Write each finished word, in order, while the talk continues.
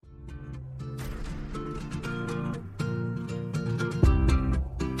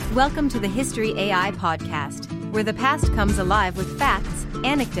Welcome to the History AI podcast, where the past comes alive with facts,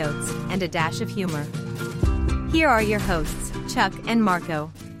 anecdotes, and a dash of humor. Here are your hosts, Chuck and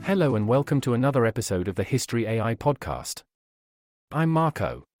Marco. Hello and welcome to another episode of the History AI podcast. I'm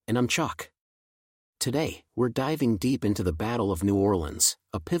Marco. And I'm Chuck. Today, we're diving deep into the Battle of New Orleans,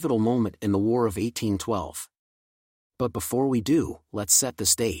 a pivotal moment in the War of 1812. But before we do, let's set the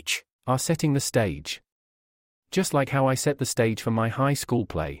stage. Setting the stage. Just like how I set the stage for my high school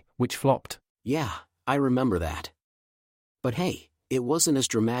play, which flopped. Yeah, I remember that. But hey, it wasn't as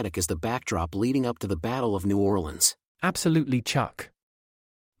dramatic as the backdrop leading up to the Battle of New Orleans. Absolutely, Chuck.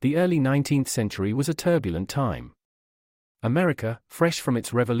 The early 19th century was a turbulent time. America, fresh from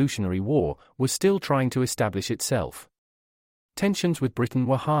its Revolutionary War, was still trying to establish itself. Tensions with Britain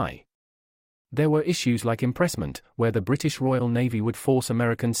were high. There were issues like impressment, where the British Royal Navy would force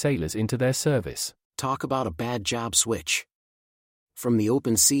American sailors into their service. Talk about a bad job switch. From the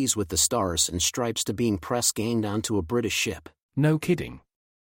open seas with the stars and stripes to being press ganged onto a British ship. No kidding.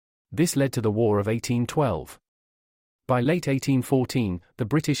 This led to the War of 1812. By late 1814, the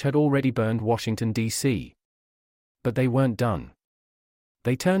British had already burned Washington, D.C. But they weren't done.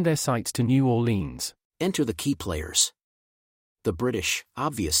 They turned their sights to New Orleans. Enter the key players. The British,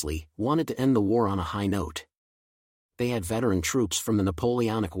 obviously, wanted to end the war on a high note. They had veteran troops from the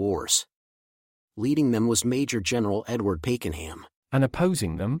Napoleonic Wars. Leading them was Major General Edward Pakenham. And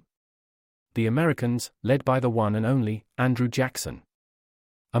opposing them? The Americans, led by the one and only Andrew Jackson.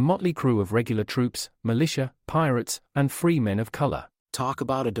 A motley crew of regular troops, militia, pirates, and free men of color. Talk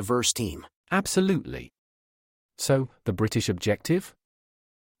about a diverse team. Absolutely. So, the British objective?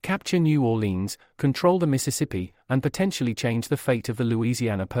 Capture New Orleans, control the Mississippi, and potentially change the fate of the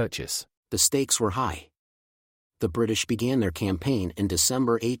Louisiana Purchase. The stakes were high. The British began their campaign in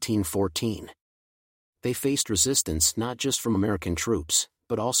December 1814. They faced resistance not just from American troops,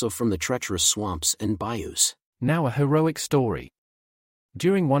 but also from the treacherous swamps and bayous. Now a heroic story.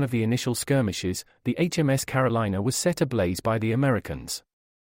 During one of the initial skirmishes, the HMS Carolina was set ablaze by the Americans.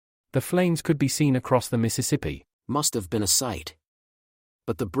 The flames could be seen across the Mississippi. Must have been a sight.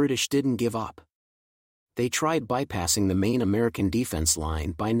 But the British didn't give up. They tried bypassing the main American defense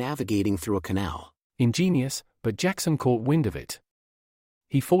line by navigating through a canal. Ingenious, but Jackson caught wind of it.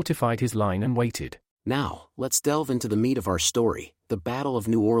 He fortified his line and waited. Now, let's delve into the meat of our story, the Battle of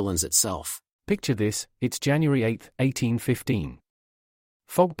New Orleans itself. Picture this, it's January 8, 1815.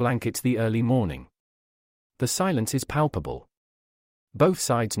 Fog blankets the early morning. The silence is palpable. Both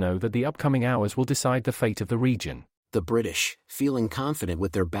sides know that the upcoming hours will decide the fate of the region. The British, feeling confident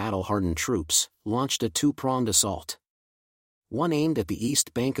with their battle-hardened troops, launched a two-pronged assault. One aimed at the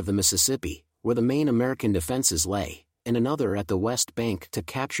east bank of the Mississippi, where the main American defenses lay, and another at the west bank to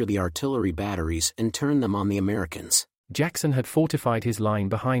capture the artillery batteries and turn them on the Americans. Jackson had fortified his line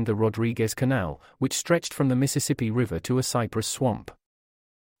behind the Rodriguez Canal, which stretched from the Mississippi River to a cypress swamp.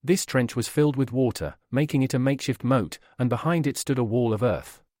 This trench was filled with water, making it a makeshift moat, and behind it stood a wall of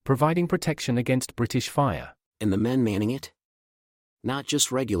earth, providing protection against British fire. And the men manning it? Not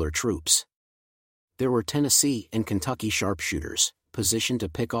just regular troops. There were Tennessee and Kentucky sharpshooters, positioned to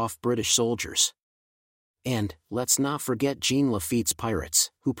pick off British soldiers. And, let's not forget Jean Lafitte's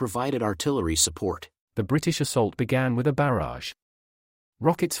pirates, who provided artillery support. The British assault began with a barrage.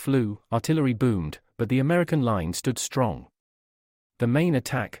 Rockets flew, artillery boomed, but the American line stood strong. The main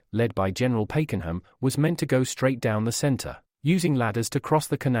attack, led by General Pakenham, was meant to go straight down the center, using ladders to cross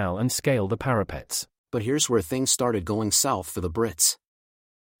the canal and scale the parapets. But here's where things started going south for the Brits.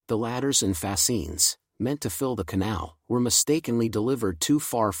 The ladders and fascines, meant to fill the canal, were mistakenly delivered too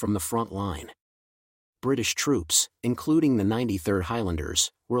far from the front line. British troops, including the 93rd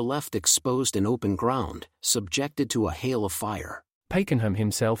Highlanders, were left exposed in open ground, subjected to a hail of fire. Pakenham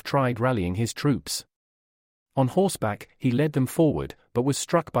himself tried rallying his troops. On horseback, he led them forward, but was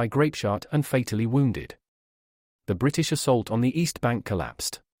struck by grapeshot and fatally wounded. The British assault on the east bank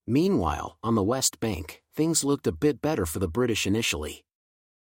collapsed. Meanwhile, on the west bank, things looked a bit better for the British initially.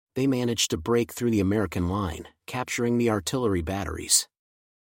 They managed to break through the American line, capturing the artillery batteries.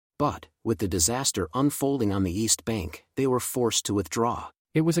 But, with the disaster unfolding on the east bank, they were forced to withdraw.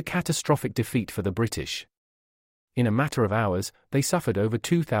 It was a catastrophic defeat for the British. In a matter of hours, they suffered over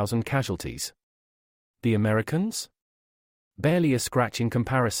 2,000 casualties. The Americans? Barely a scratch in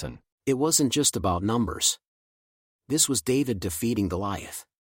comparison. It wasn't just about numbers. This was David defeating Goliath.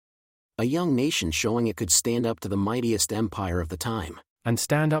 A young nation showing it could stand up to the mightiest empire of the time. And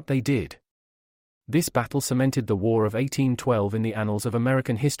stand up they did. This battle cemented the War of 1812 in the annals of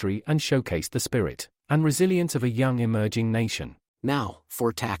American history and showcased the spirit and resilience of a young emerging nation. Now,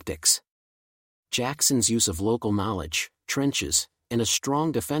 for tactics. Jackson's use of local knowledge, trenches, And a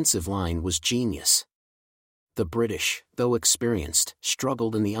strong defensive line was genius. The British, though experienced,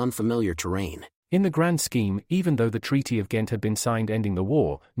 struggled in the unfamiliar terrain. In the grand scheme, even though the Treaty of Ghent had been signed ending the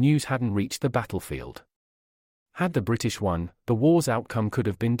war, news hadn't reached the battlefield. Had the British won, the war's outcome could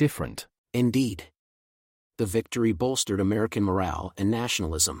have been different. Indeed. The victory bolstered American morale and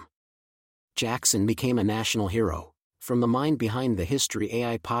nationalism. Jackson became a national hero. From the mind behind the History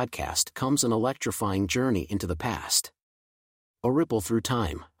AI podcast comes an electrifying journey into the past. A ripple through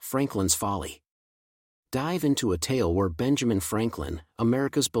time, Franklin's folly. Dive into a tale where Benjamin Franklin,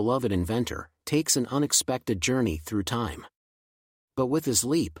 America's beloved inventor, takes an unexpected journey through time. But with his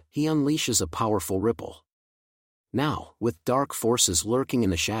leap, he unleashes a powerful ripple. Now, with dark forces lurking in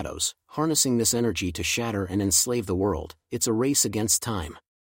the shadows, harnessing this energy to shatter and enslave the world, it's a race against time.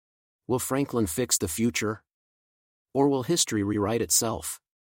 Will Franklin fix the future? Or will history rewrite itself?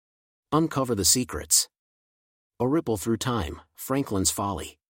 Uncover the secrets. A ripple through time, Franklin's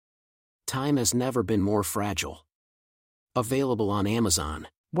folly. Time has never been more fragile. Available on Amazon.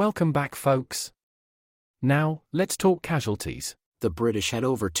 Welcome back, folks. Now, let's talk casualties. The British had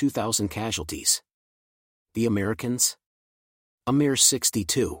over 2,000 casualties. The Americans? A mere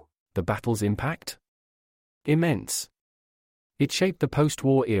 62. The battle's impact? Immense. It shaped the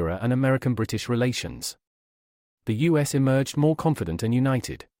post-war era and American-British relations. The US emerged more confident and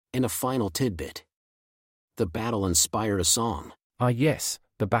united. And a final tidbit. The battle inspired a song. Ah yes,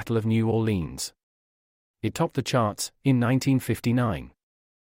 the Battle of New Orleans. It topped the charts in 1959.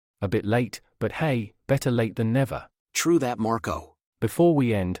 A bit late, but hey, better late than never. True that, Marco. Before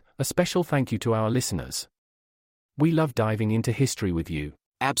we end, a special thank you to our listeners. We love diving into history with you.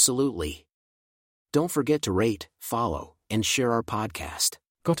 Absolutely. Don't forget to rate, follow, and share our podcast.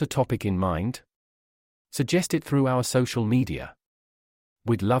 Got a topic in mind? Suggest it through our social media.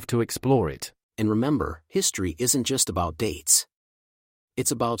 We'd love to explore it. And remember, history isn't just about dates.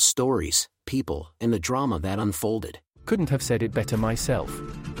 It's about stories, people, and the drama that unfolded. Couldn't have said it better myself.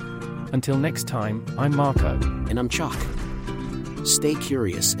 Until next time, I'm Marco. And I'm Chuck. Stay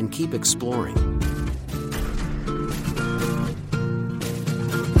curious and keep exploring.